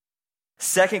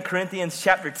2 Corinthians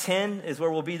chapter 10 is where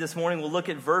we'll be this morning. We'll look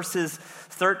at verses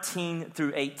 13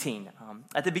 through 18.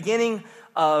 At the beginning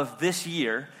of this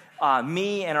year,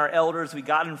 me and our elders, we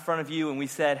got in front of you and we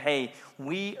said, hey,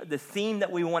 the theme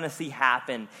that we want to see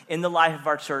happen in the life of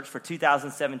our church for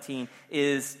 2017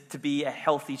 is to be a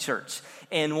healthy church.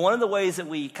 And one of the ways that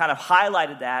we kind of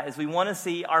highlighted that is we want to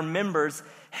see our members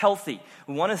healthy.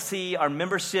 We want to see our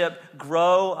membership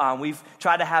grow. We've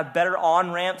tried to have better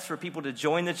on-ramps for people to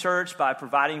join the church by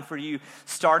providing for you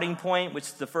Starting Point, which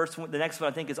is the next one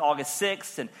I think is August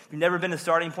 6th. And if you've never been to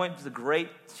Starting Point, it's a great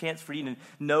chance for you to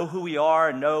know who we are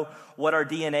and know what our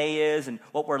DNA is and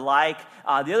what we're like.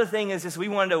 The other thing is just we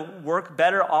wanted to work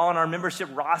better on our membership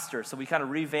roster. So we kind of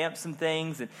revamped some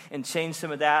things and changed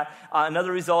some of that.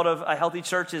 Another result of a healthy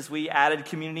church is we added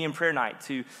community and prayer night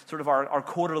to sort of our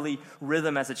quarterly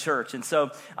rhythm as a church. And so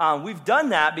we've done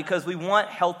that because we want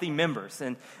healthy members.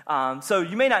 And so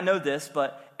you may not know this,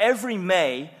 but every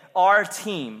May, our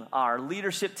team, our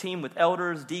leadership team with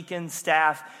elders, deacons,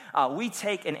 staff, we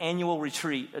take an annual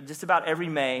retreat just about every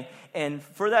May. And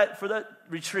for that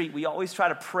retreat, we always try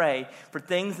to pray for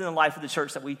things in the life of the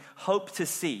church that we hope to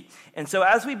see. And so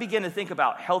as we begin to think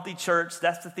about healthy church,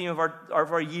 that's the theme of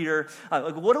our year.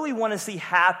 What do we want to see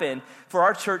happen for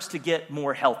our church to get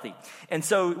more healthy? And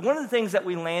so one of the things that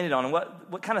we landed on and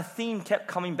what kind of theme kept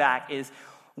coming back is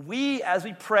as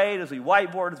we prayed, as we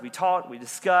whiteboarded, as we talked, we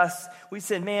discussed, we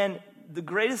said, man, the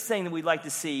greatest thing that we'd like to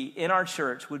see in our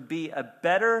church would be a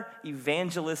better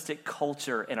evangelistic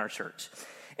culture in our church.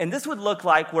 And this would look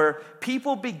like where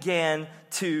people began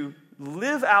to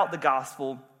live out the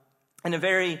gospel in a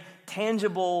very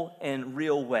tangible and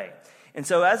real way. And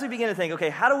so as we begin to think, okay,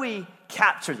 how do we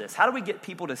capture this? How do we get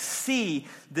people to see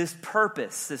this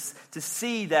purpose, to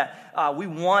see that we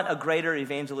want a greater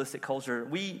evangelistic culture?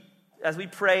 As we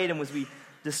prayed and as we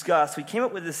discussed, we came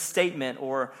up with this statement,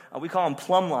 or we call them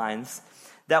plumb lines,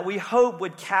 that we hope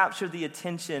would capture the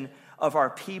attention of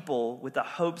our people with the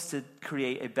hopes to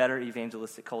create a better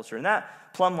evangelistic culture. And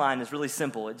that plumb line is really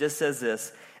simple. It just says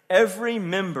this: every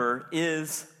member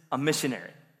is a missionary.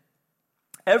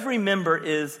 Every member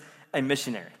is a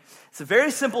missionary. It's a very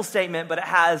simple statement, but it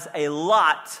has a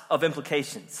lot of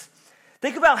implications.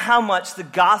 Think about how much the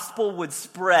gospel would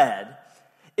spread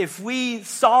if we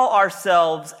saw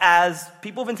ourselves as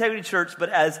people of Integrity Church, but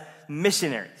as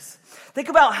missionaries. Think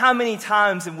about how many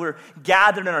times we're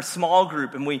gathered in our small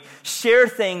group and we share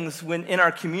things in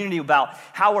our community about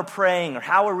how we're praying or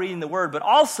how we're reading the Word, but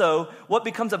also what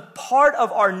becomes a part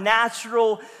of our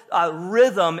natural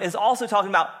rhythm is also talking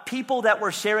about people that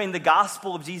we're sharing the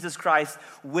gospel of Jesus Christ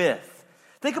with.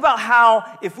 Think about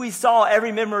how, if we saw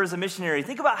every member as a missionary,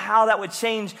 think about how that would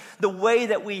change the way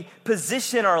that we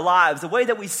position our lives, the way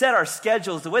that we set our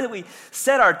schedules, the way that we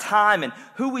set our time and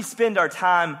who we spend our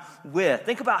time with.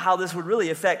 Think about how this would really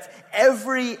affect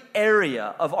every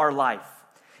area of our life.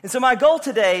 And so my goal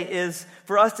today is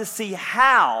for us to see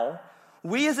how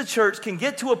we as a church can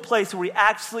get to a place where we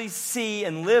actually see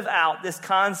and live out this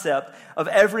concept of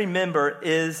every member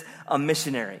is a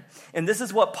missionary. And this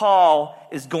is what Paul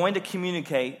is going to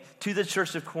communicate to the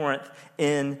church of Corinth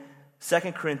in 2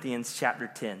 Corinthians chapter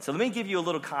 10. So let me give you a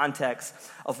little context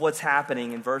of what's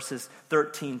happening in verses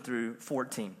 13 through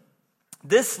 14.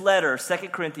 This letter, 2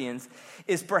 Corinthians,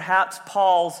 is perhaps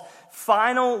Paul's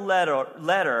final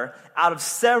letter out of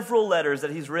several letters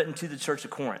that he's written to the church of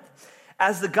Corinth.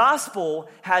 As the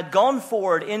gospel had gone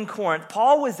forward in Corinth,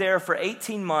 Paul was there for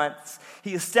 18 months.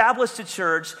 He established a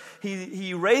church.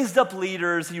 He raised up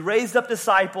leaders. He raised up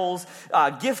disciples,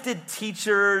 gifted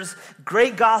teachers,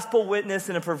 great gospel witness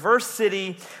in a perverse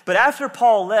city. But after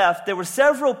Paul left, there were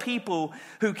several people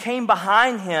who came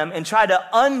behind him and tried to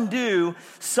undo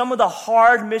some of the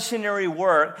hard missionary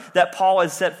work that Paul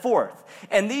had set forth.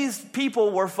 And these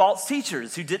people were false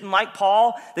teachers who didn't like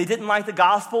Paul. They didn't like the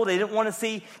gospel. They didn't want to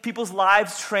see people's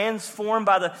lives transformed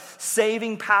by the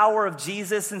saving power of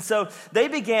Jesus. And so they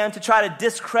began to try to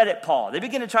discredit Paul. They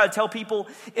began to try to tell people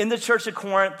in the church of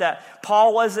Corinth that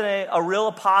Paul wasn't a real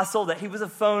apostle, that he was a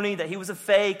phony, that he was a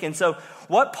fake. And so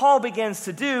what Paul begins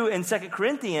to do in 2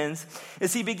 Corinthians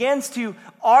is he begins to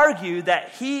argue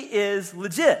that he is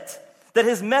legit, that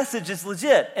his message is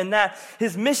legit, and that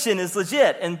his mission is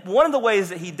legit. And one of the ways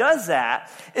that he does that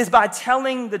is by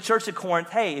telling the church of Corinth,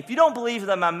 hey, if you don't believe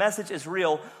that my message is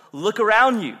real, look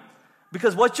around you.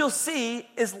 Because what you'll see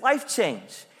is life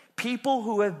change. People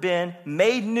who have been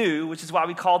made new, which is why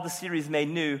we called the series Made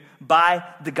New, by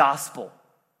the gospel.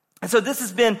 And so this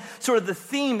has been sort of the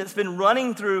theme that's been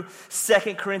running through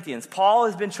 2 Corinthians. Paul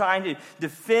has been trying to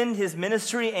defend his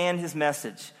ministry and his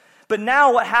message. But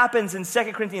now what happens in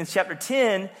 2 Corinthians chapter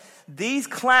 10, these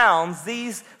clowns,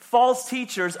 these false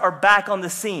teachers are back on the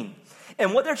scene.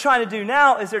 And what they're trying to do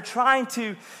now is they're trying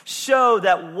to show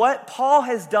that what Paul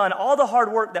has done, all the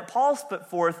hard work that Paul's put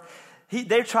forth,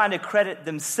 they're trying to credit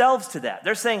themselves to that.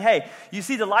 They're saying, hey, you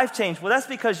see the life change? Well, that's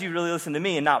because you really listen to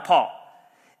me and not Paul.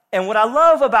 And what I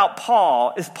love about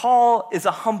Paul is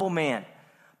a humble man.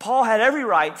 Paul had every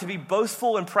right to be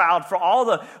boastful and proud for all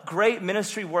the great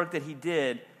ministry work that he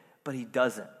did, but he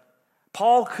doesn't.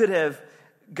 Paul could have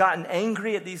gotten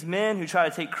angry at these men who try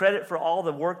to take credit for all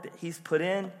the work that he's put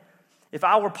in. If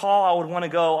I were Paul, I would want to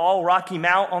go all Rocky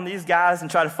Mount on these guys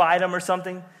and try to fight them or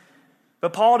something.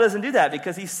 But Paul doesn't do that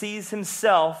because he sees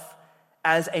himself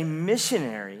as a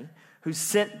missionary who's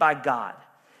sent by God.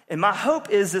 And my hope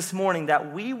is this morning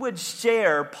that we would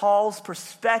share Paul's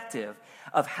perspective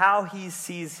of how he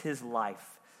sees his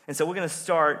life. And so we're going to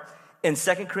start in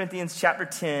 2 Corinthians chapter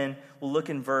 10. We'll look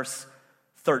in verse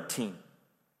 13.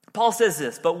 Paul says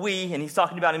this, but we, and he's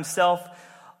talking about himself,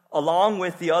 along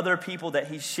with the other people that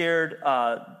he shared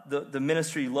the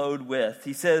ministry load with.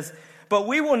 He says, but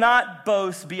we will not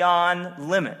boast beyond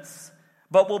limits,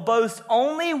 but will boast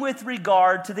only with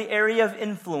regard to the area of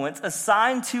influence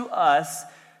assigned to us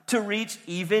to reach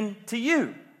even to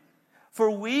you. For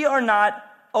we are not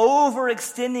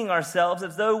overextending ourselves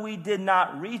as though we did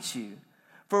not reach you.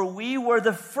 For we were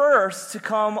the first to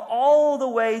come all the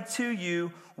way to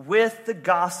you with the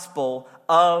gospel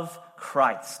of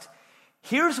Christ.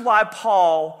 Here's why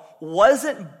Paul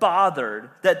wasn't bothered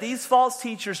that these false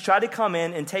teachers tried to come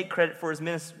in and take credit for his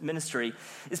ministry.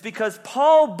 It's because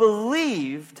Paul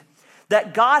believed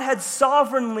that God had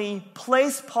sovereignly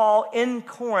placed Paul in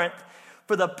Corinth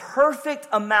for the perfect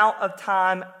amount of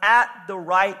time at the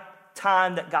right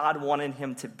time that God wanted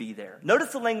him to be there.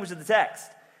 Notice the language of the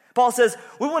text. Paul says,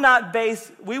 we will not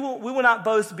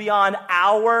boast beyond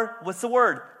our, what's the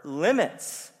word?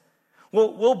 Limits.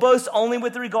 We'll boast only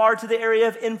with regard to the area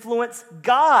of influence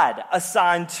God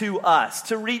assigned to us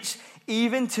to reach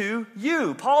even to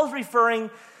you. Paul's referring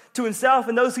to himself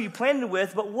and those who he planted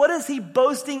with, but what is he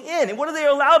boasting in? And what are they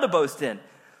allowed to boast in?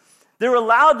 They're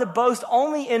allowed to boast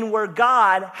only in where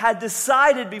God had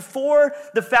decided before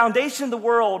the foundation of the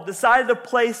world, decided to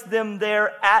place them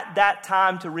there at that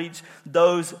time to reach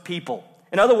those people.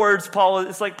 In other words,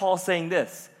 it's like Paul saying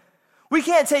this. We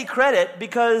can't take credit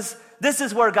because this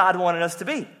is where God wanted us to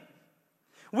be.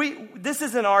 This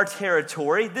isn't our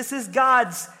territory. This is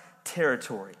God's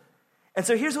territory. And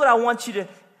so here's what I want you to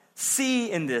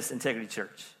see in this, Integrity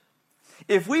Church.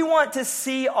 If we want to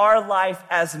see our life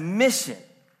as mission,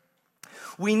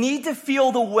 we need to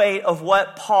feel the weight of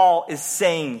what Paul is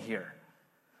saying here.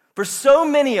 For so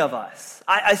many of us,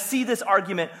 I see this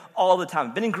argument all the time.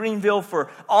 I've been in Greenville for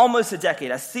almost a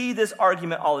decade. I see this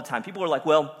argument all the time. People are like,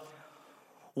 well,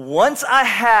 once I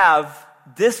have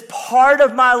this part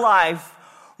of my life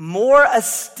more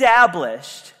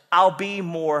established, I'll be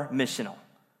more missional.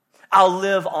 I'll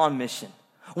live on mission.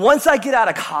 Once I get out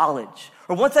of college,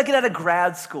 or once I get out of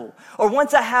grad school, or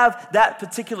once I have that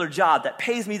particular job that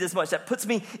pays me this much, that puts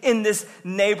me in this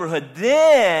neighborhood,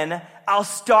 then I'll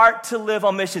start to live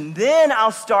on mission. Then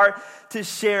I'll start to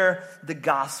share the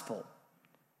gospel.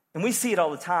 And we see it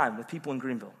all the time with people in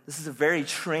Greenville. This is a very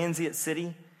transient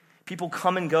city. People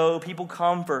come and go. People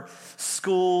come for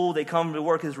school. They come to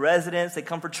work as residents. They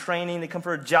come for training. They come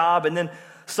for a job. And then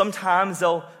sometimes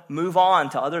they'll move on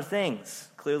to other things,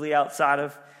 clearly outside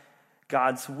of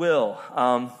God's will.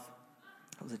 That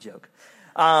was a joke.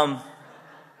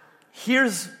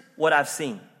 Here's what I've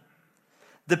seen.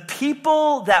 The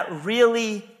people that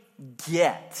really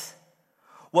get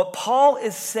what Paul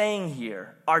is saying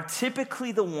here are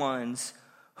typically the ones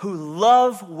who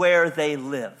love where they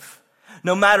live,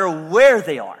 no matter where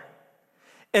they are.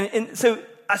 And so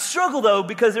I struggle, though,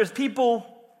 because there's people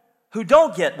who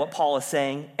don't get what Paul is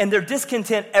saying, and they're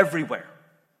discontent everywhere.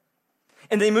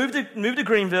 And they move to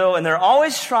Greenville, and they're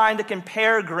always trying to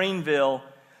compare Greenville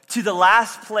to the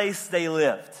last place they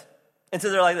lived. And so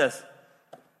they're like this,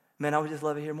 man, I would just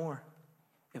love it here more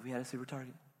if we had a Super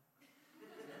Target.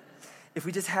 If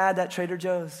we just had that Trader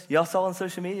Joe's. Y'all saw on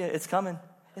social media, it's coming.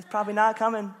 It's probably not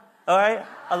coming. All right?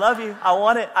 I love you. I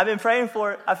want it. I've been praying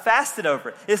for it. I fasted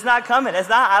over it. It's not coming. It's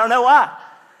not. I don't know why.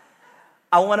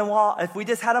 I want a mall. If we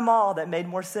just had a mall that made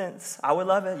more sense, I would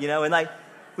love it. And like,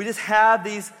 we just have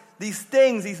these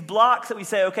things, these blocks that we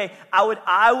say, okay,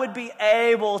 I would be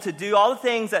able to do all the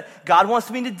things that God wants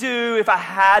me to do if I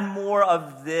had more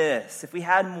of this, if we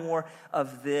had more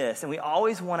of this. And we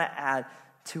always want to add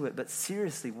to it. But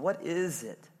seriously, what is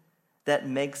it that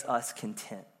makes us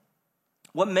content?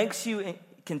 What makes you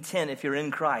content if you're in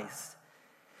Christ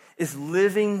is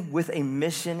living with a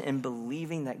mission and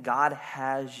believing that God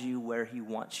has you where he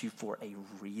wants you for a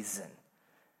reason.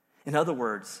 In other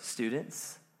words,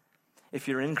 students, if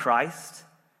you're in Christ,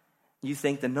 you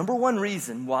think the number one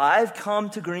reason why I've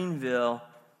come to Greenville,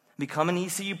 become an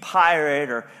ECU pirate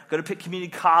or go to Pitt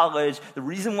Community College, the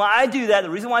reason why I do that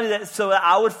is so that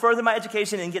I would further my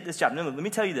education and get this job. No, let me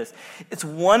tell you this. It's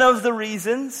one of the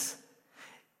reasons.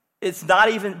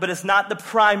 But it's not the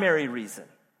primary reason.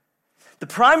 The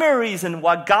primary reason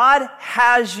why God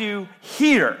has you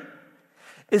here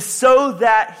is so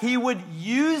that he would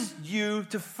use you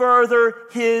to further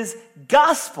his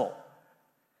gospel.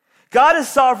 God has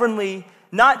sovereignly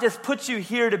not just put you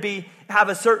here to have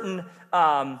a certain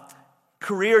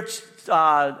career,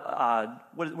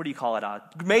 what do you call it?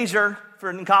 Major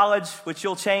in college, which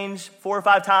you'll change 4 or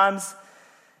 5 times.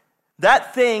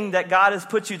 That thing that God has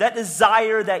put you, that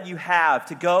desire that you have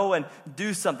to go and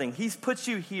do something, he's put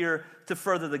you here to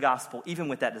further the gospel, even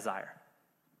with that desire,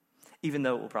 even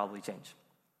though it will probably change.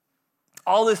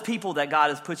 All those people that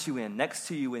God has put you in, next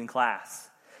to you in class,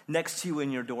 next to you in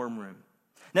your dorm room,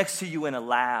 next to you in a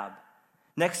lab,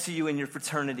 next to you in your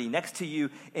fraternity, next to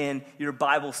you in your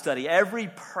Bible study, every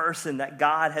person that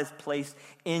God has placed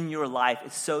in your life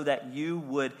is so that you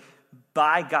would,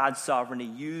 by God's sovereignty,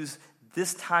 use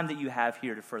this time that you have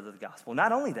here to further the gospel.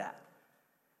 Not only that,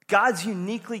 God's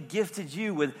uniquely gifted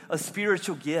you with a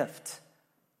spiritual gift.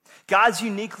 God's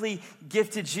uniquely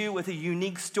gifted you with a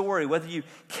unique story, whether you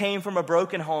came from a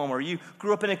broken home or you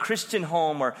grew up in a Christian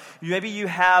home, or maybe you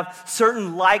have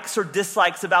certain likes or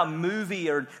dislikes about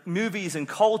movies and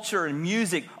culture and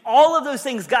music. All of those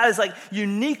things, God has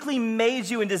uniquely made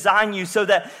you and designed you so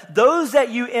that those that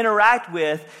you interact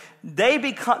with, they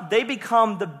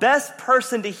become the best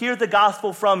person to hear the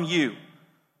gospel from you.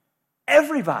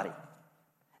 Everybody.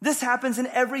 This happens in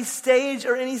every stage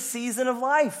or any season of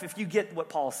life, if you get what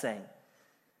Paul's saying.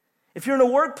 If you're in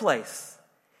a workplace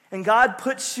and God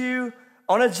puts you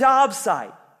on a job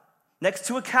site next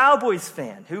to a Cowboys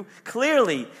fan who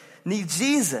clearly needs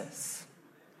Jesus,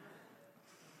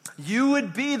 you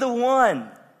would be the one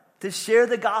to share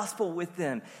the gospel with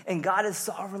them. And God has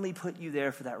sovereignly put you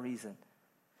there for that reason.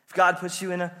 If God puts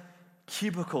you in a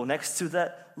cubicle next to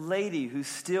that lady who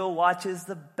still watches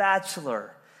The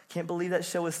Bachelor, can't believe that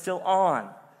show is still on.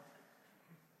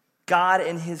 God,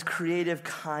 in his creative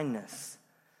kindness,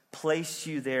 placed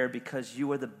you there because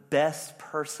you are the best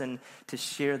person to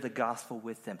share the gospel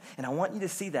with them. And I want you to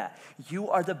see that.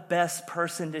 You are the best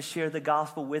person to share the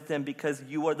gospel with them because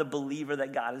you are the believer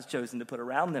that God has chosen to put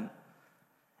around them.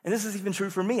 And this is even true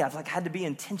for me. I've had to be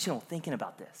intentional thinking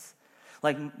about this.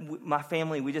 My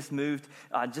family, we just moved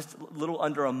just a little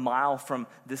under a mile from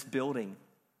this building.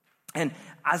 And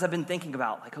as I've been thinking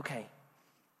about, okay,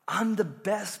 I'm the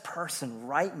best person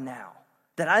right now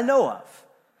that I know of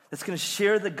that's going to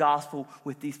share the gospel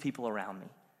with these people around me,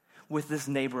 with this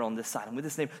neighbor on this side, and with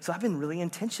this neighbor. So I've been really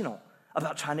intentional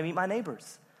about trying to meet my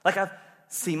neighbors. I've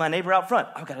seen my neighbor out front.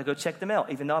 I've got to go check the mail,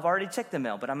 even though I've already checked the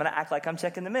mail, but I'm going to act like I'm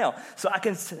checking the mail so I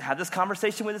can have this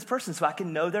conversation with this person so I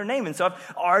can know their name. And so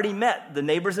I've already met the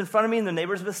neighbors in front of me and the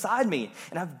neighbors beside me,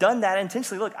 and I've done that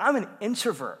intentionally. Look, I'm an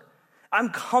introvert. I'm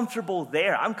comfortable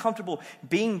there. I'm comfortable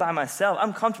being by myself.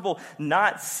 I'm comfortable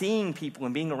not seeing people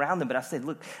and being around them. But I said,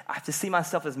 look, I have to see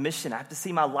myself as mission. I have to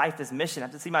see my life as mission. I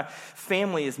have to see my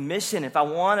family as mission. If I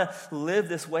want to live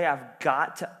this way, I've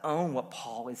got to own what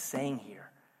Paul is saying here.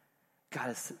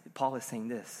 Paul is saying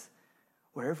this: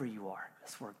 wherever you are,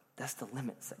 that's the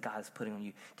limits that God is putting on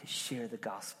you to share the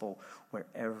gospel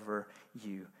wherever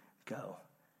you go.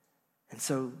 And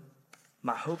so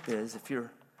my hope is, if you're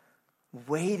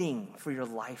waiting for your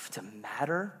life to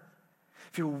matter,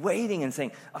 if you're waiting and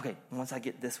saying, okay, once I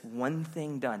get this one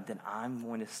thing done, then I'm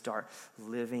going to start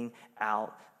living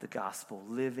out the gospel,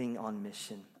 living on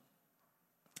mission,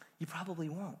 you probably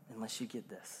won't unless you get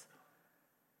this.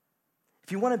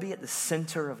 If you want to be at the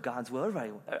center of God's will,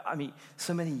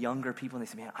 so many younger people, and they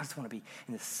say, man, I just want to be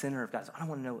in the center of God's will. I don't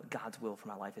want to know what God's will for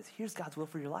my life is. Here's God's will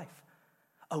for your life.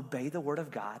 Obey the word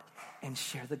of God and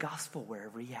share the gospel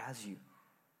wherever he has you.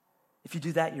 If you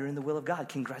do that, you're in the will of God.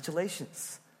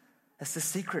 Congratulations. That's the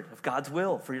secret of God's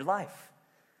will for your life.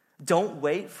 Don't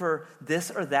wait for this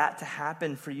or that to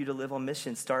happen for you to live on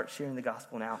mission. Start sharing the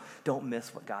gospel now. Don't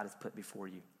miss what God has put before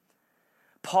you.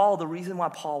 The reason why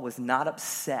Paul was not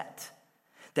upset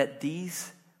that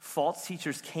these false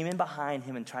teachers came in behind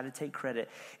him and tried to take credit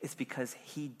is because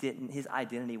his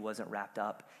identity wasn't wrapped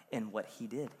up in what he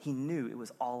did. He knew it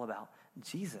was all about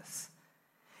Jesus.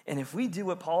 And if we do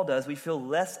what Paul does, we feel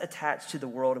less attached to the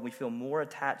world and we feel more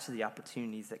attached to the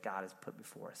opportunities that God has put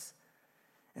before us.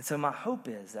 And so my hope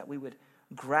is that we would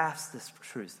grasp this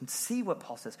truth and see what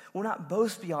Paul says. We'll not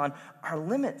boast beyond our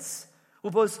limits.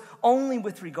 We'll boast only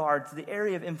with regard to the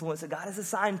area of influence that God has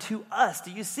assigned to us.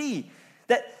 Do you see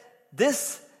that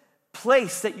this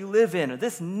place that you live in, or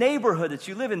this neighborhood that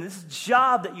you live in, this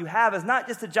job that you have is not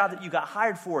just a job that you got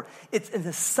hired for. It's an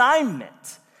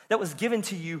assignment that was given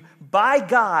to you by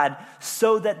God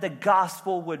so that the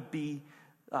gospel would be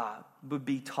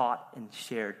taught and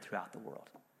shared throughout the world.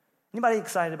 Anybody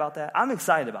excited about that? I'm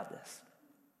excited about this.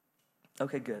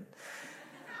 Okay, good.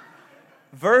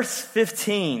 Verse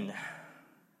 15,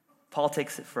 Paul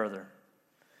takes it further.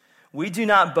 We do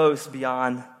not boast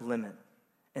beyond limit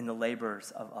in the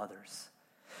labors of others,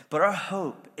 but our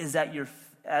hope is that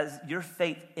as your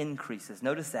faith increases,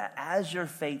 notice that, as your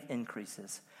faith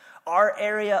increases, our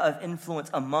area of influence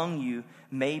among you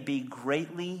may be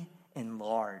greatly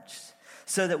enlarged,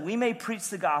 so that we may preach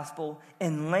the gospel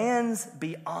in lands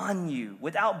beyond you,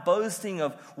 without boasting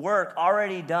of work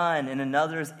already done in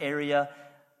another's area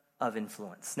of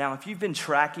influence. Now, if you've been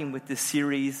tracking with this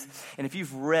series, and if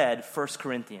you've read 1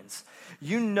 Corinthians,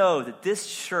 you know that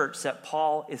this church that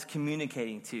Paul is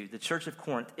communicating to, the church of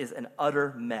Corinth, is an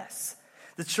utter mess.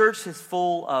 The church is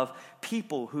full of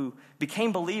people who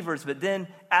became believers, but then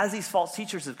as these false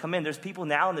teachers have come in, there's people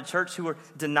now in the church who are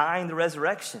denying the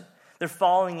resurrection. They're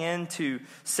falling into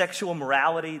sexual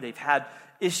morality. They've had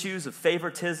issues of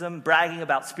favoritism, bragging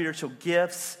about spiritual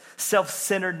gifts,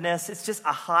 self-centeredness. It's just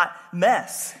a hot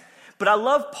mess. But I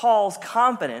love Paul's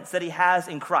confidence that he has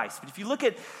in Christ. But if you look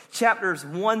at chapters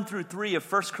 1 through 3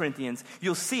 of 1 Corinthians,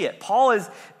 you'll see it. Paul is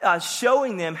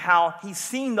showing them how he's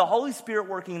seen the Holy Spirit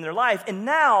working in their life. And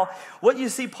now, what you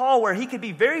see Paul, where he could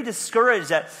be very discouraged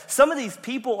that some of these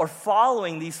people are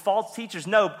following these false teachers.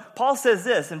 No, Paul says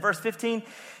this in verse 15.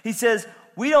 He says,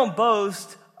 we don't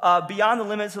boast beyond the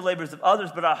limits of the labors of others,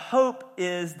 but our hope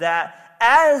is that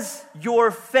as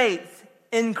your faith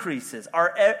increases,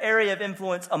 our area of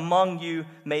influence among you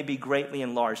may be greatly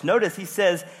enlarged. Notice he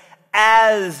says,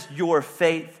 as your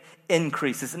faith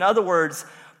increases. In other words,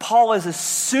 Paul is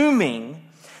assuming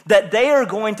that they are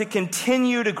going to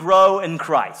continue to grow in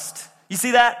Christ. You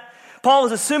see that? Paul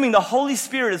is assuming the Holy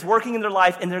Spirit is working in their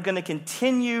life and they're going to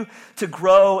continue to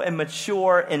grow and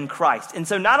mature in Christ. And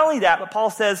so not only that, but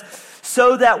Paul says,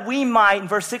 so that we might, in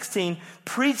verse 16,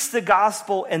 preach the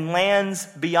gospel in lands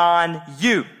beyond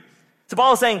you. So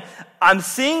Paul is saying, I'm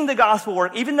seeing the gospel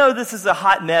work, even though this is a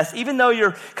hot mess, even though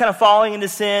you're kind of falling into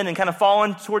sin and kind of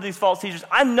falling toward these false teachers,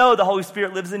 I know the Holy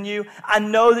Spirit lives in you. I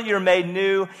know that you're made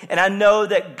new, and I know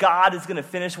that God is going to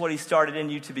finish what he started in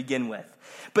you to begin with.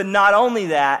 But not only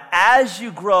that, as you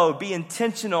grow, be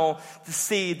intentional to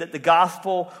see that the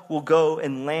gospel will go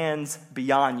in lands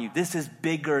beyond you. This is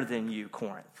bigger than you,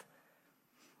 Corinth.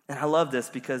 And I love this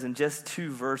because in just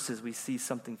 2 verses, we see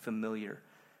something familiar.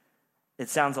 It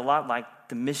sounds a lot like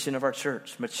the mission of our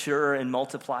church, mature and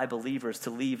multiply believers to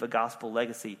leave a gospel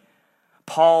legacy.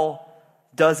 Paul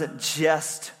doesn't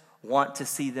just want to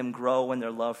see them grow in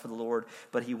their love for the Lord,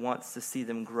 but he wants to see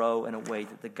them grow in a way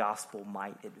that the gospel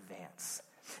might advance.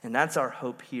 And that's our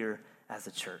hope here as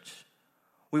a church.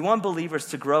 We want believers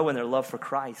to grow in their love for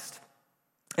Christ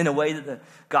in a way that the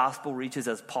gospel reaches,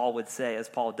 as Paul would say, as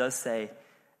Paul does say,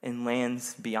 in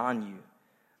lands beyond you.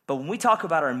 But when we talk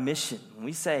about our mission, when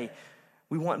we say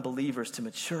we want believers to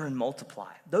mature and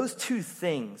multiply, those 2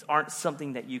 things aren't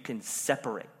something that you can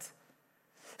separate.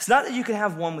 It's not that you can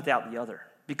have one without the other,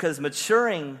 because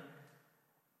maturing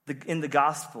in the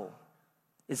gospel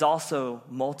is also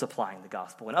multiplying the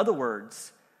gospel. In other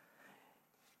words,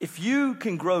 if you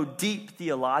can grow deep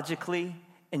theologically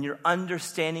in your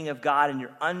understanding of God and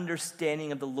your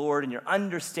understanding of the Lord and your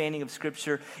understanding of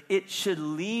Scripture, it should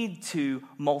lead to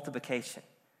multiplication.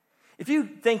 If you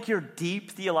think you're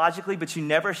deep theologically, but you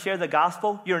never share the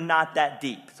gospel, you're not that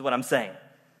deep, is what I'm saying.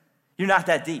 You're not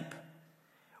that deep.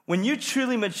 When you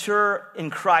truly mature in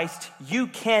Christ, you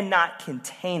cannot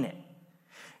contain it.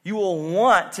 You will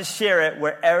want to share it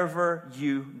wherever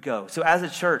you go. So as a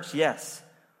church, yes,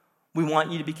 we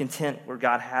want you to be content where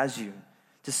God has you,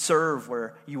 to serve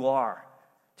where you are,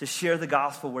 to share the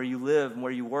gospel where you live and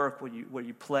where you work, where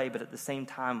you play, but at the same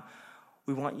time,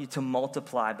 we want you to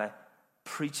multiply by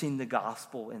preaching the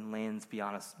gospel in lands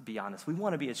beyond us. We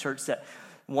want to be a church that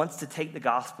wants to take the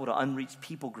gospel to unreached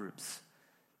people groups,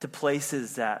 to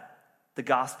places that the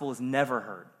gospel is never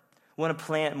heard. We want to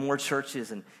plant more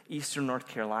churches in eastern North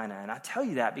Carolina. And I tell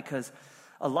you that because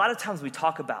a lot of times we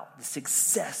talk about the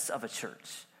success of a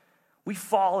church. We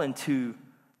fall into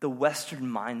the Western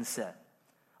mindset.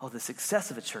 Oh, the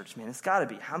success of a church, man, it's got to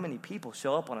be how many people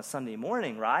show up on a Sunday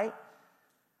morning, right?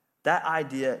 That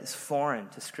idea is foreign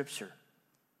to Scripture.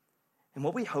 And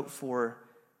what we hope for,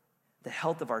 the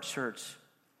health of our church,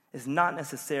 is not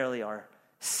necessarily our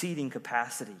seating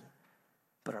capacity,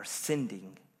 but our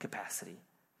sending capacity.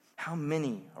 How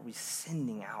many are we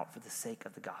sending out for the sake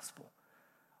of the gospel?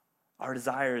 Our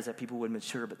desire is that people would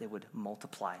mature, but they would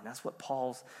multiply. And that's what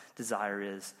Paul's desire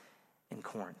is in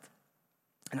Corinth.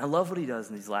 And I love what he does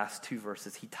in these last two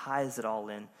verses. He ties it all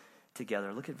in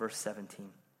together. Look at verse 17.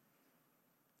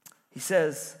 He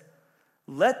says,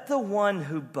 let the one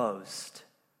who boast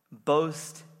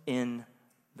in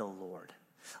the Lord.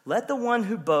 Let the one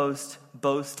who boast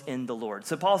in the Lord.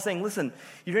 So Paul's saying, listen,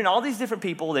 you're hearing all these different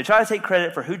people. They try to take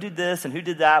credit for who did this and who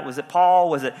did that. Was it Paul?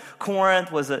 Was it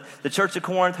Corinth? Was it the church of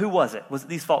Corinth? Who was it? Was it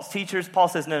these false teachers? Paul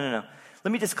says, no.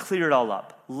 Let me just clear it all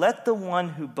up. Let the one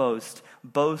who boast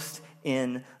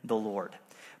in the Lord.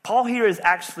 Paul here is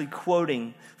actually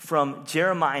quoting from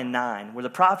Jeremiah 9, where the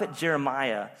prophet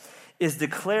Jeremiah is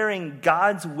declaring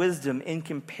God's wisdom in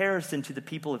comparison to the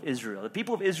people of Israel. The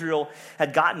people of Israel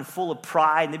had gotten full of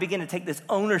pride, and they began to take this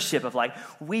ownership of like,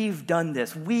 we've done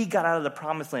this. We got out of the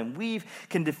promised land. We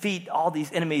can defeat all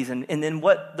these enemies. And then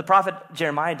what the prophet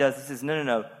Jeremiah does is says,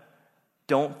 no.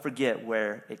 Don't forget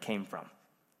where it came from.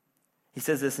 He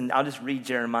says this, and I'll just read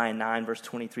Jeremiah 9, verse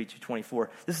 23 to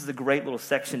 24. This is a great little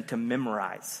section to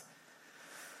memorize.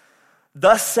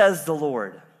 Thus says the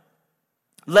Lord,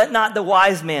 let not the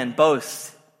wise man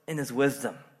boast in his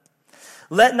wisdom.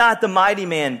 Let not the mighty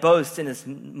man boast in his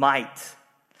might.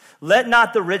 Let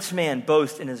not the rich man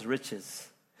boast in his riches.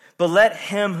 But let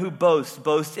him who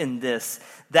boast in this,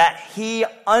 that he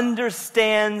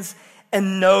understands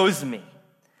and knows me,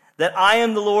 that I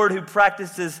am the Lord who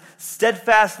practices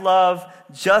steadfast love,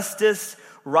 justice,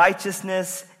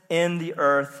 righteousness in the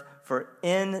earth. For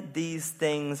in these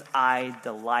things I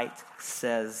delight,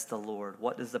 says the Lord.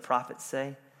 What does the prophet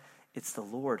say? It's the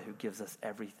Lord who gives us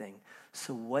everything.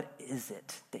 So what is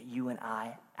it that you and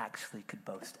I actually could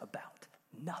boast about?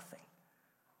 Nothing.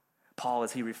 Paul,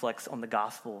 as he reflects on the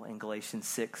gospel in Galatians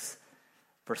 6,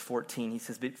 verse 14, he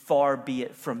says, but far be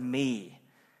it from me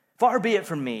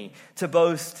to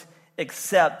boast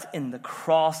except in the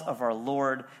cross of our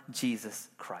Lord Jesus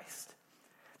Christ.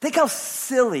 Think how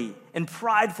silly and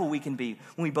prideful we can be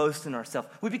when we boast in ourselves.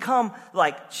 We become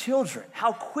like children.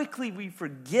 How quickly we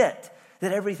forget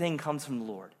that everything comes from the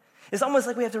Lord. It's almost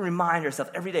like we have to remind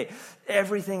ourselves every day,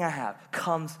 everything I have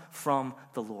comes from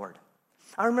the Lord.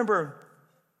 I remember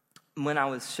when I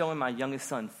was showing my youngest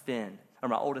son, Finn, or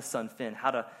my oldest son, Finn, how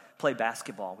to play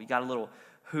basketball. We got a little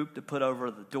hoop to put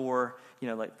over the door,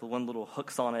 like the one little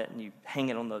hooks on it, and you hang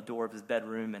it on the door of his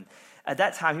bedroom. And at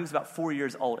that time, he was about 4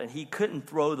 years old, and he couldn't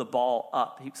throw the ball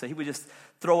up. So he would just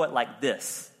throw it like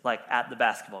this, like at the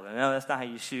basketball. No, that's not how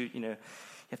you shoot. You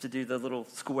have to do the little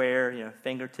square,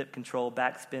 fingertip control,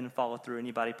 backspin, follow through.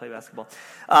 Anybody play basketball?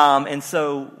 And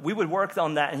so we would work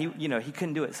on that, and he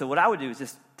couldn't do it. So what I would do is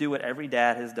just do what every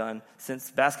dad has done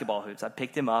since basketball hoops. I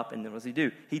picked him up, and then what does he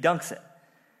do? He dunks it.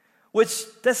 Which,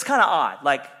 that's kind of odd.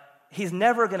 Like, he's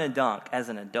never going to dunk as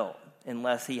an adult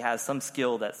unless he has some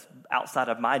skill that's outside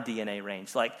of my DNA range.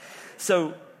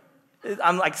 So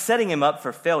I'm like setting him up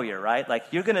for failure, right? Like,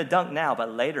 you're going to dunk now,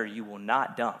 but later you will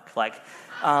not dunk.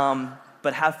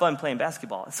 But have fun playing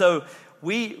basketball. So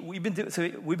we've been pick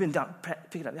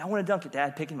it up. I want to dunk it,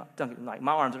 Dad. Pick him up, dunk it. Like,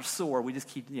 my arms are sore. We just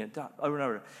keep dunk over and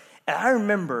over. And I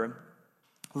remember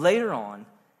later on,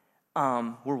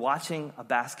 we're watching a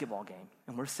basketball game,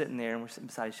 and we're sitting there, and we're sitting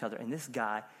beside each other, and this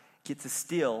guy gets a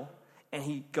steal, and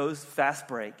he goes fast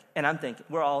break, and I'm thinking,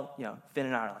 we're all, Finn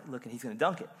and I are like, looking, he's going to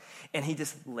dunk it, and he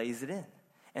just lays it in,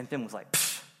 and Finn was like,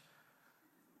 psh.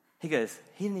 He goes,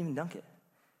 he didn't even dunk it.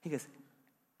 He goes,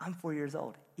 I'm 4 years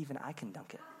old, even I can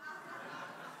dunk it.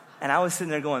 And I was sitting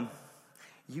there going,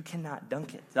 you cannot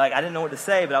dunk it. Like, I didn't know what to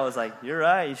say, but I was like, you're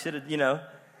right, you should have,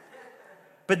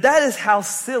 But that is how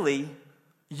silly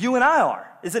you and I are,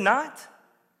 is it not?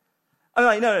 I'm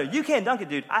like, no, you can't dunk it,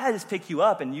 dude. I just pick you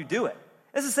up and you do it.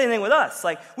 It's the same thing with us.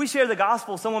 Like, we share the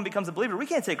gospel, someone becomes a believer. We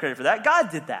can't take credit for that.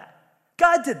 God did that.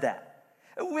 God did that.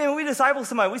 When we disciple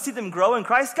somebody, we see them grow in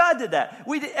Christ. God did that.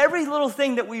 We did every little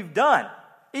thing that we've done,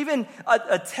 even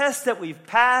a test that we've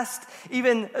passed,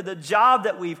 even the job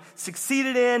that we've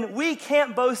succeeded in. We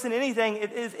can't boast in anything.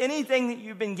 It is anything that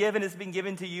you've been given has been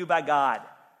given to you by God.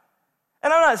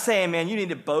 And I'm not saying, man, you need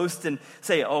to boast and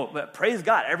say, oh, but praise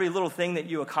God, every little thing that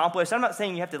you accomplished. I'm not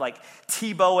saying you have to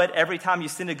T-bow it every time you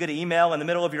send a good email in the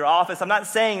middle of your office. I'm not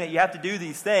saying that you have to do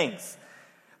these things.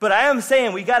 But I am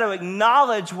saying we got to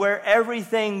acknowledge where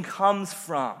everything comes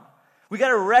from. We got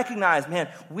to recognize, man,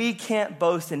 we can't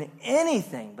boast in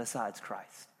anything besides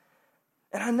Christ.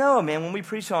 And I know, man, when we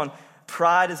preach on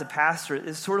pride as a pastor,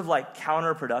 it's sort of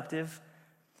counterproductive.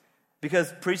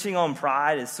 Because preaching on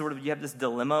pride is you have this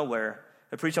dilemma where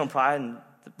I preach on pride and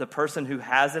the person who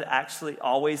has it actually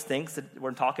always thinks that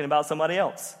we're talking about somebody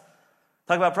else.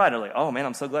 Talk about pride. They're like, oh man,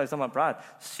 I'm so glad he's talking about pride.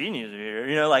 She needs to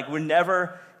hear. We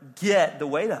never get the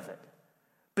weight of it.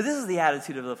 But this is the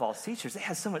attitude of the false teachers. They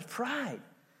have so much pride.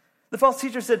 The false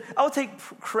teacher said, I'll take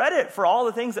credit for all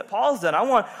the things that Paul's done. I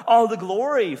want all the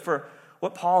glory for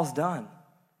what Paul's done.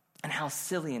 And how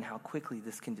silly and how quickly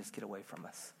this can just get away from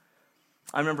us.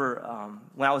 I remember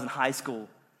when I was in high school,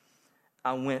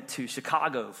 I went to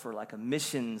Chicago for like a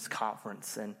missions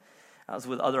conference, and I was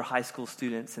with other high school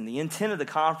students, and the intent of the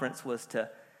conference was to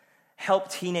help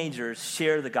teenagers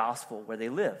share the gospel where they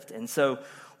lived. And so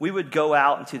we would go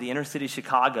out into the inner city of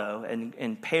Chicago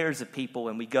in pairs of people,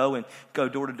 and we go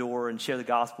door to door and share the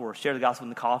gospel, or share the gospel in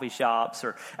the coffee shops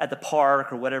or at the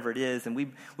park or whatever it is. And we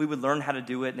would learn how to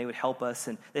do it, and they would help us,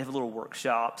 and they have little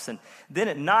workshops. And then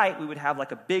at night, we would have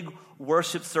like a big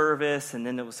worship service, and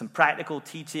then there was some practical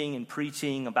teaching and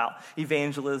preaching about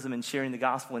evangelism and sharing the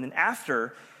gospel. And then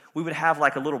after, we would have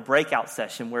like a little breakout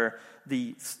session where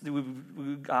we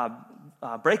would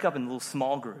break up in little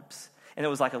small groups. And it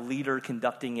was like a leader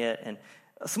conducting it, and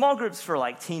small groups for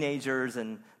like teenagers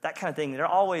and that kind of thing. They're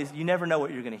always, you never know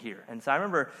what you're going to hear. And so I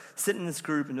remember sitting in this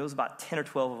group, and there was about 10 or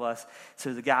 12 of us.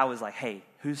 So the guy was like, hey,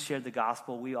 who's shared the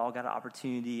gospel? We all got an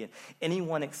opportunity, and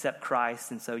anyone except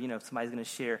Christ. And so, somebody's going to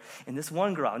share. And this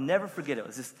one girl, I'll never forget it. It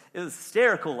was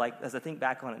hysterical, like as I think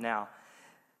back on it now.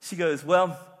 She goes,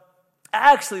 well,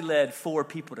 I actually led 4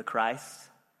 people to Christ.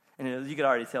 And you could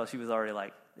already tell she was already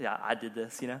like, yeah, I did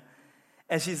this,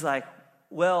 And she's like,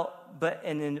 well,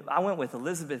 and then I went with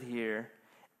Elizabeth here,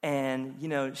 and,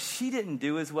 she didn't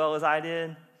do as well as I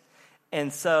did.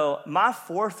 And so my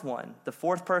fourth one, the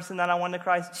fourth person that I won to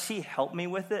Christ, she helped me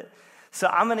with it. So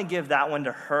I'm going to give that one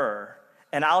to her,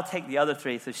 and I'll take the other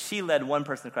 3. So she led one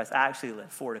person to Christ. I actually led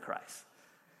 4 to Christ.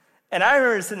 And I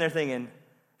remember sitting there thinking,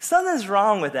 something's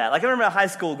wrong with that. Like I remember in high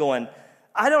school going,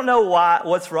 I don't know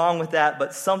what's wrong with that,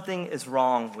 but something is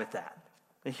wrong with that.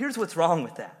 And here's what's wrong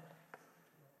with that.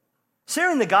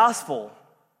 Sharing the gospel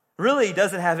really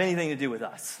doesn't have anything to do with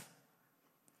us.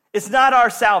 It's not our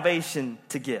salvation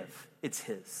to give, it's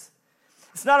His.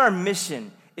 It's not our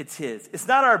mission, it's His. It's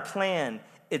not our plan,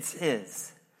 it's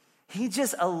His. He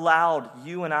just allowed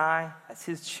you and I, as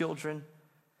His children,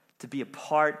 to be a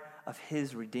part of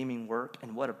His redeeming work,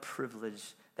 and what a privilege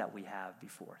that we have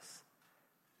before us.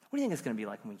 What do you think it's going to be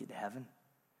like when we get to heaven?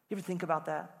 You ever think about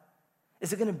that?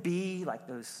 Is it going to be like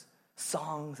those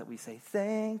songs that we say,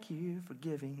 thank you for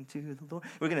giving to the Lord?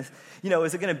 We're going to,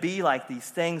 is it going to be like these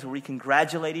things where we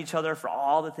congratulate each other for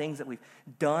all the things that we've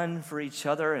done for each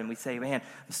other, and we say, man,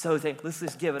 I'm so thankful. Let's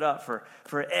just give it up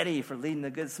for Eddie for leading the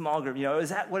good small group. Is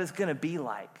that what it's going to be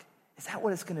like? Is that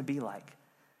what it's going to be like?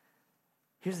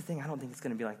 Here's the thing, I don't think it's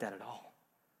going to be like that at all.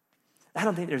 I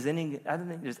don't think there's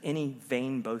any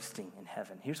vain boasting in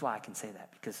heaven. Here's why I can say that,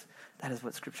 because that is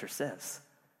what Scripture says.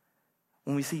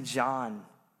 When we see John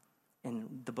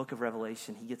in the book of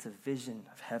Revelation, he gets a vision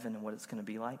of heaven and what it's going to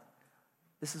be like.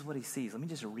 This is what he sees. Let me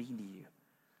just read to you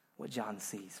what John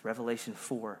sees. Revelation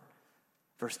 4,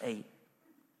 verse 8.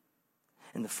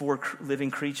 And the 4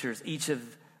 living creatures, each of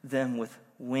them with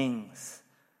wings,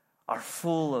 are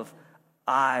full of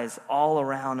eyes all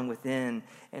around and within,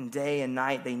 and day and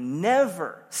night they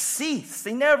never cease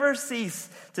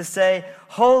to say,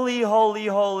 holy, holy,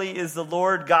 holy is the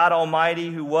Lord God Almighty,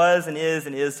 who was and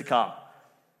is to come.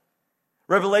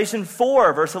 Revelation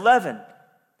 4, verse 11.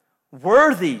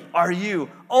 Worthy are you,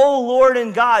 O Lord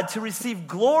and God, to receive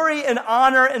glory and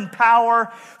honor and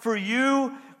power, for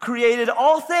you created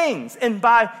all things, and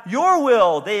by your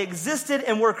will they existed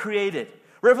and were created.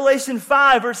 Revelation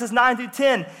 5, verses 9 through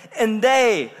 10. And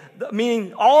they,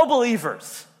 meaning all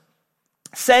believers,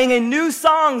 sang a new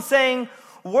song, saying,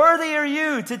 worthy are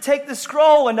you to take the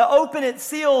scroll and to open its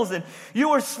seals. And you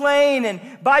were slain, and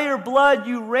by your blood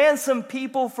you ransomed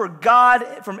people for God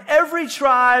from every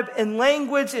tribe and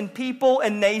language and people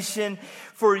and nation.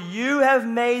 For you have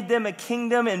made them a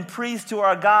kingdom and priests to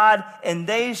our God, and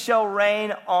they shall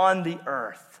reign on the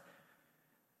earth.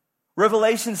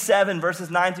 Revelation 7, verses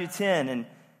 9 through 10. And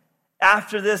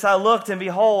after this I looked, and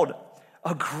behold,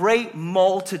 a great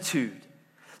multitude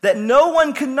that no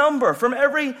one could number, from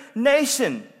every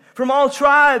nation, from all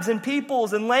tribes and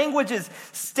peoples and languages,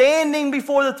 standing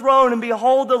before the throne. And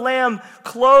behold, the Lamb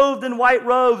clothed in white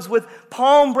robes, with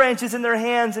palm branches in their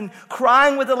hands, and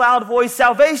crying with a loud voice,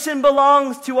 salvation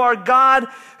belongs to our God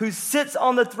who sits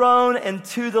on the throne and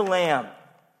to the Lamb.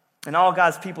 And all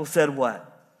God's people said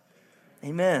what?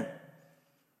 Amen.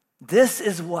 This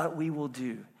is what we will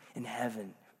do in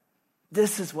heaven.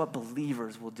 This is what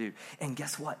believers will do. And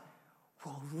guess what?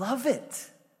 We'll love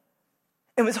it.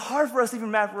 And it's hard for us to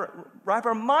even wrap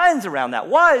our minds around that.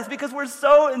 Why? It's because we're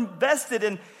so invested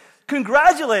in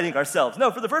congratulating ourselves.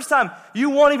 No, for the first time, you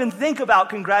won't even think about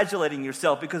congratulating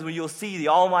yourself, because when you'll see the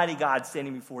Almighty God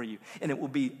standing before you, and it will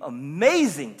be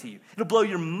amazing to you. It'll blow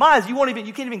your minds. You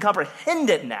can't even comprehend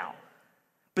it now.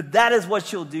 But that is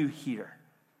what you'll do here.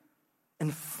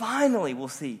 And finally, we'll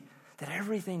see that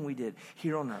everything we did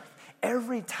here on earth,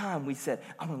 every time we said,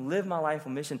 I'm going to live my life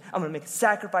on mission, I'm going to make a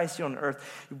sacrifice here on earth,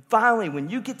 finally, when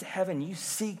you get to heaven, you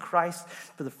see Christ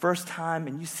for the first time,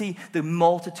 and you see the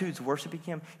multitudes worshiping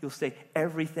him, you'll say,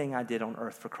 everything I did on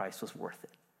earth for Christ was worth it.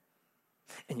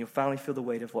 And you'll finally feel the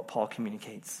weight of what Paul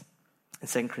communicates in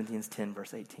 2 Corinthians 10,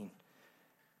 verse 18.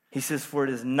 He says, for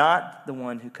it is not the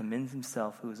one who commends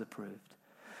himself who is approved,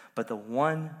 but the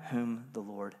one whom the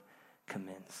Lord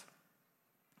commends.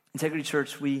 Integrity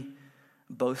Church, we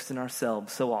boast in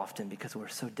ourselves so often because we're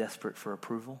so desperate for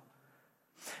approval.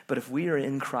 But if we are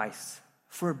in Christ,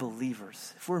 if we're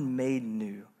believers, if we're made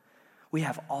new, we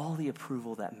have all the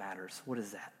approval that matters. What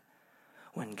is that?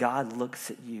 When God looks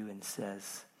at you and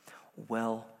says,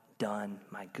 well done,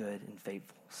 my good and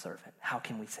faithful servant. How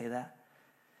can we say that?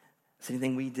 Is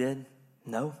anything we did?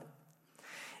 No.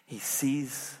 He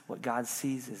sees, what God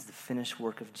sees is the finished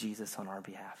work of Jesus on our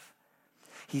behalf.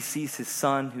 He sees his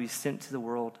son who he sent to the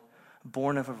world,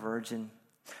 born of a virgin,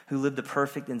 who lived a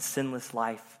perfect and sinless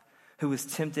life, who was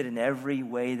tempted in every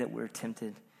way that we're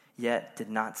tempted, yet did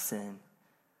not sin,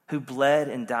 who bled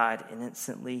and died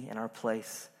innocently in our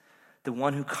place, the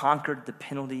one who conquered the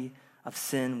penalty of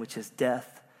sin, which is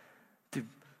death, through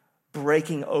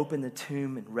breaking open the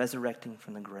tomb and resurrecting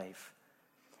from the grave.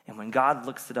 And when God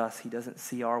looks at us, he doesn't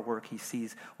see our work. He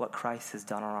sees what Christ has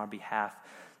done on our behalf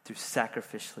through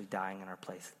sacrificially dying in our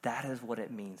place. That is what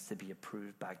it means to be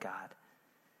approved by God.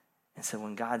 And so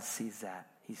when God sees that,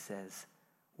 he says,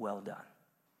 well done.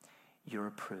 You're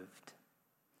approved.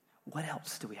 What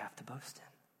else do we have to boast in?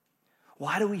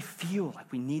 Why do we feel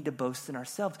like we need to boast in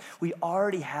ourselves? We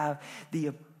already have the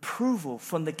approval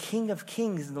from the King of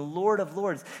Kings and the Lord of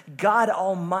Lords. God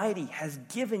Almighty has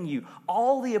given you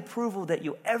all the approval that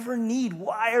you ever need.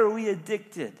 Why are we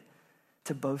addicted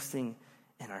to boasting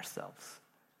in ourselves?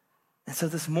 And so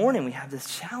this morning we have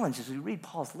this challenge as we read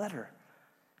Paul's letter.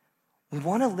 We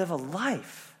want to live a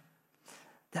life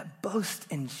that boasts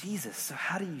in Jesus. So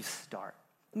how do you start?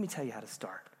 Let me tell you how to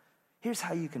start. Here's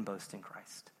how you can boast in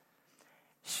Christ.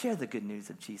 Share the good news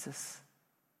of Jesus.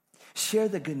 Share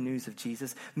the good news of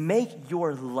Jesus. Make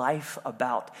your life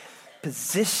about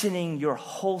positioning your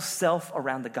whole self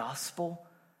around the gospel.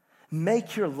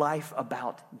 Make your life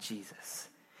about Jesus.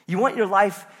 You want your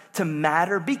life to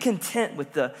matter? Be content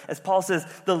with as Paul says,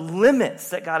 the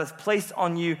limits that God has placed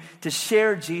on you to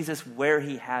share Jesus where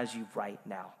he has you right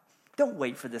now. Don't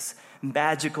wait for this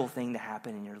magical thing to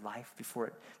happen in your life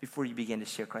before you begin to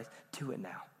share Christ. Do it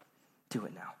now. Do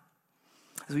it now.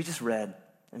 As we just read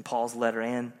in Paul's letter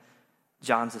and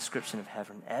John's description of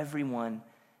heaven, everyone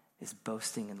is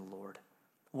boasting in the Lord.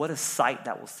 What a sight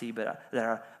that we'll see, but that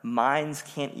our minds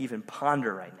can't even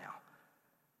ponder right now.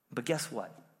 But guess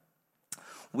what?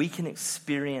 We can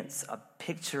experience a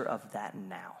picture of that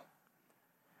now.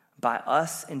 By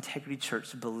us, Integrity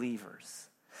Church believers,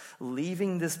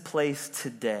 leaving this place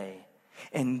today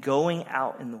and going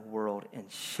out in the world and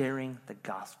sharing the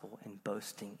gospel and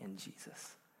boasting in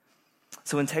Jesus.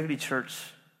 So Integrity Church,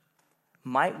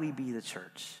 might we be the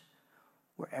church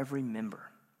where every member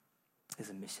is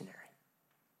a missionary?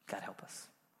 God help us.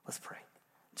 Let's pray.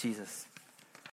 Jesus,